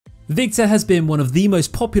Viktor has been one of the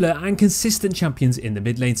most popular and consistent champions in the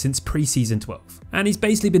mid lane since pre-season 12, and he's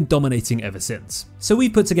basically been dominating ever since. So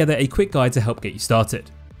we've put together a quick guide to help get you started.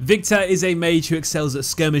 Viktor is a mage who excels at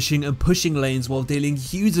skirmishing and pushing lanes while dealing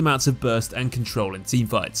huge amounts of burst and control in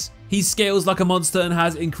teamfights. He scales like a monster and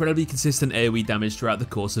has incredibly consistent AoE damage throughout the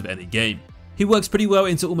course of any game. He works pretty well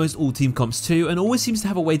into almost all team comps too, and always seems to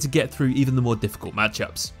have a way to get through even the more difficult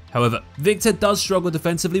matchups. However, Viktor does struggle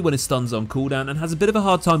defensively when his stun's on cooldown and has a bit of a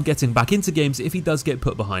hard time getting back into games if he does get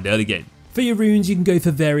put behind early game. For your runes, you can go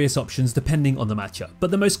for various options depending on the matchup,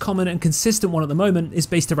 but the most common and consistent one at the moment is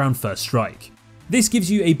based around First Strike. This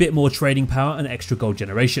gives you a bit more trading power and extra gold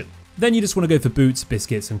generation. Then you just want to go for Boots,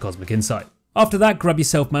 Biscuits and Cosmic Insight. After that, grab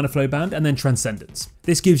yourself Mana Flow Band and then Transcendence.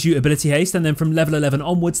 This gives you ability haste, and then from level 11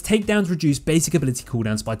 onwards, takedowns reduce basic ability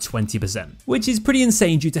cooldowns by 20%, which is pretty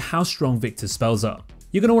insane due to how strong Viktor's spells are.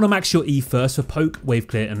 You're going to want to max your E first for poke, wave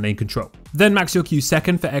clear and lane control. Then max your Q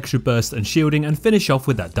second for extra burst and shielding, and finish off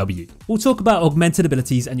with that W. We'll talk about augmented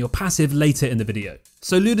abilities and your passive later in the video.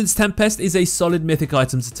 So Luden's Tempest is a solid mythic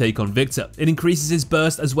item to take on Viktor. It increases his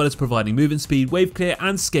burst as well as providing movement speed, wave clear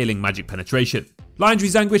and scaling magic penetration.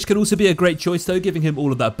 Liandry's Anguish can also be a great choice though, giving him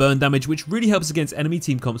all of that burn damage, which really helps against enemy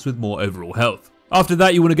team comps with more overall health. After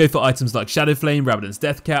that, you want to go for items like Shadow Flame, Rabadon's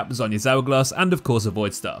Death Cap, Zhonya's Hourglass and of course a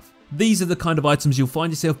Void Staff. These are the kind of items you'll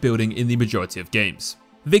find yourself building in the majority of games.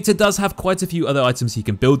 Viktor does have quite a few other items he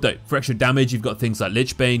can build though. For extra damage, you've got things like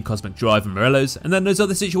Lichbane, Cosmic Drive and Morello's, and then those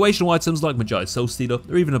other situational items like Magi Soul Stealer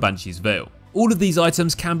or even a Banshee's Veil. All of these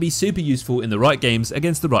items can be super useful in the right games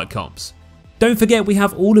against the right comps. Don't forget, we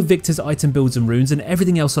have all of Viktor's item builds and runes and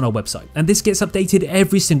everything else on our website, and this gets updated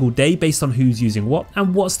every single day based on who's using what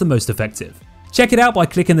and what's the most effective. Check it out by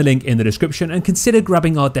clicking the link in the description and consider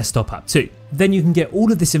grabbing our desktop app too. Then you can get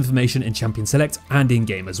all of this information in Champion Select and in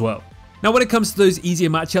game as well. Now when it comes to those easier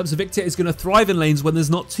matchups, Viktor is going to thrive in lanes when there's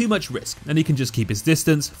not too much risk and he can just keep his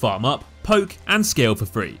distance, farm up, poke and scale for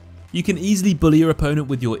free. You can easily bully your opponent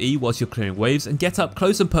with your E whilst you're clearing waves and get up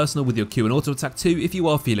close and personal with your Q and auto attack too if you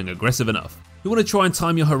are feeling aggressive enough. You want to try and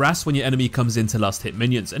time your harass when your enemy comes in to last hit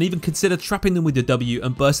minions, and even consider trapping them with your W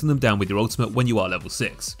and bursting them down with your ultimate when you are level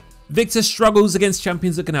 6. Viktor struggles against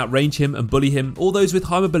champions that can outrange him and bully him, or those with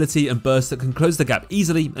high mobility and burst that can close the gap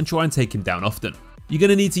easily and try and take him down often. You're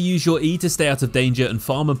going to need to use your E to stay out of danger and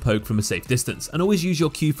farm and poke from a safe distance, and always use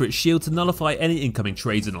your Q for its shield to nullify any incoming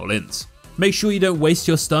trades and all-ins. Make sure you don't waste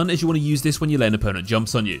your stun, as you want to use this when your lane opponent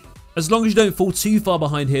jumps on you. As long as you don't fall too far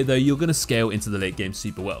behind here though, you're going to scale into the late game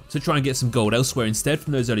super well, so try and get some gold elsewhere instead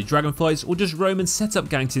from those early dragon fights, or just roam and set up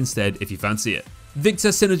ganks instead if you fancy it. Viktor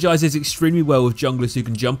synergizes extremely well with junglers who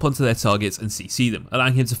can jump onto their targets and CC them,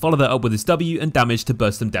 allowing him to follow that up with his W and damage to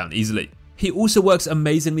burst them down easily. He also works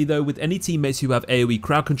amazingly though with any teammates who have AoE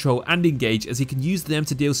crowd control and engage, as he can use them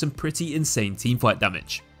to deal some pretty insane teamfight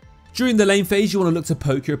damage. During the lane phase, you want to look to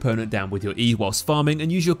poke your opponent down with your E whilst farming, and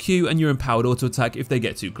use your Q and your empowered auto attack if they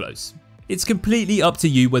get too close. It's completely up to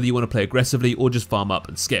you whether you want to play aggressively or just farm up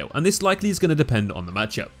and scale, and this likely is going to depend on the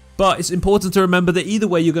matchup. But it's important to remember that either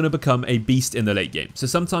way you're going to become a beast in the late game, so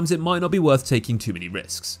sometimes it might not be worth taking too many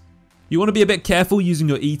risks. You want to be a bit careful using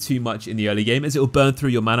your E too much in the early game, as it will burn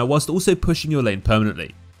through your mana whilst also pushing your lane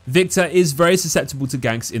permanently. Viktor is very susceptible to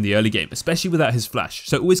ganks in the early game, especially without his flash,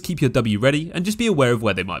 so always keep your W ready and just be aware of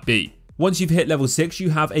where they might be. Once you've hit level 6, you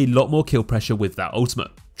have a lot more kill pressure with that ultimate.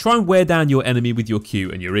 Try and wear down your enemy with your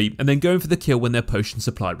Q and your E, and then go in for the kill when their potion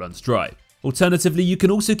supply runs dry. Alternatively, you can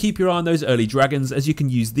also keep your eye on those early dragons, as you can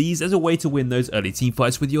use these as a way to win those early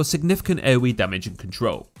teamfights with your significant AoE damage and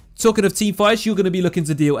control. Talking of teamfights, you're going to be looking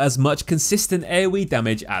to deal as much consistent AoE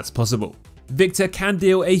damage as possible. Viktor can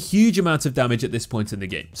deal a huge amount of damage at this point in the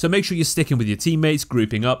game, so make sure you're sticking with your teammates,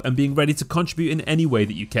 grouping up, and being ready to contribute in any way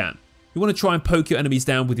that you can. You want to try and poke your enemies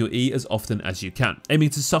down with your E as often as you can, aiming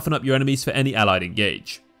to soften up your enemies for any allied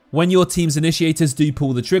engage. When your team's initiators do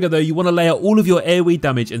pull the trigger though, you want to layer all of your AoE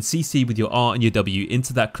damage and CC with your R and your W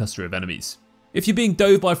into that cluster of enemies. If you're being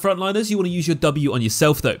dove by frontliners, you want to use your W on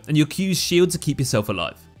yourself though, and your Q's shield to keep yourself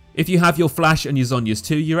alive. If you have your flash and your Zhonya's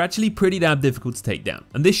too, you're actually pretty damn difficult to take down,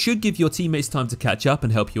 and this should give your teammates time to catch up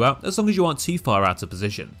and help you out, as long as you aren't too far out of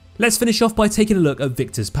position. Let's finish off by taking a look at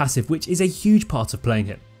Viktor's passive, which is a huge part of playing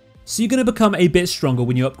him. So you're going to become a bit stronger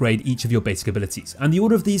when you upgrade each of your basic abilities, and the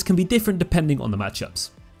order of these can be different depending on the matchups.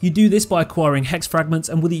 You do this by acquiring hex fragments,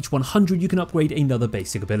 and with each 100 you can upgrade another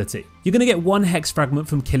basic ability. You're going to get 1 hex fragment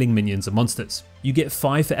from killing minions and monsters. You get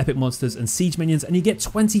 5 for epic monsters and siege minions, and you get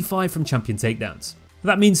 25 from champion takedowns.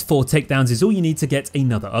 That means 4 takedowns is all you need to get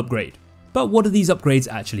another upgrade. But what do these upgrades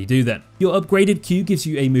actually do then? Your upgraded Q gives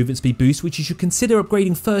you a movement speed boost, which you should consider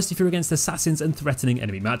upgrading first if you're against assassins and threatening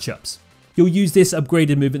enemy matchups. You'll use this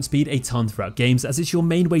upgraded movement speed a ton throughout games, as it's your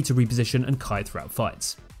main way to reposition and kite throughout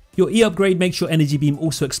fights. Your E upgrade makes your energy beam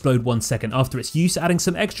also explode 1 second after its use, adding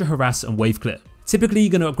some extra harass and wave clear. Typically,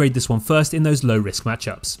 you're going to upgrade this one first in those low risk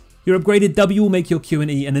matchups. Your upgraded W will make your Q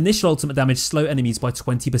and E and initial ultimate damage slow enemies by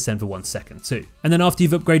 20% for 1 second too. And then after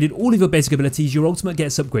you've upgraded all of your basic abilities, your ultimate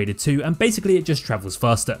gets upgraded too, and basically it just travels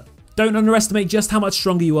faster. Don't underestimate just how much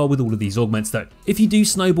stronger you are with all of these augments though. If you do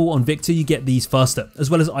snowball on Viktor, you get these faster, as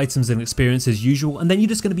well as items and experience as usual, and then you're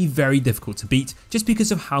just going to be very difficult to beat just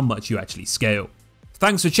because of how much you actually scale.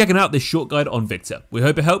 Thanks for checking out this short guide on Viktor. We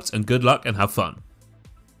hope it helped, and good luck and have fun.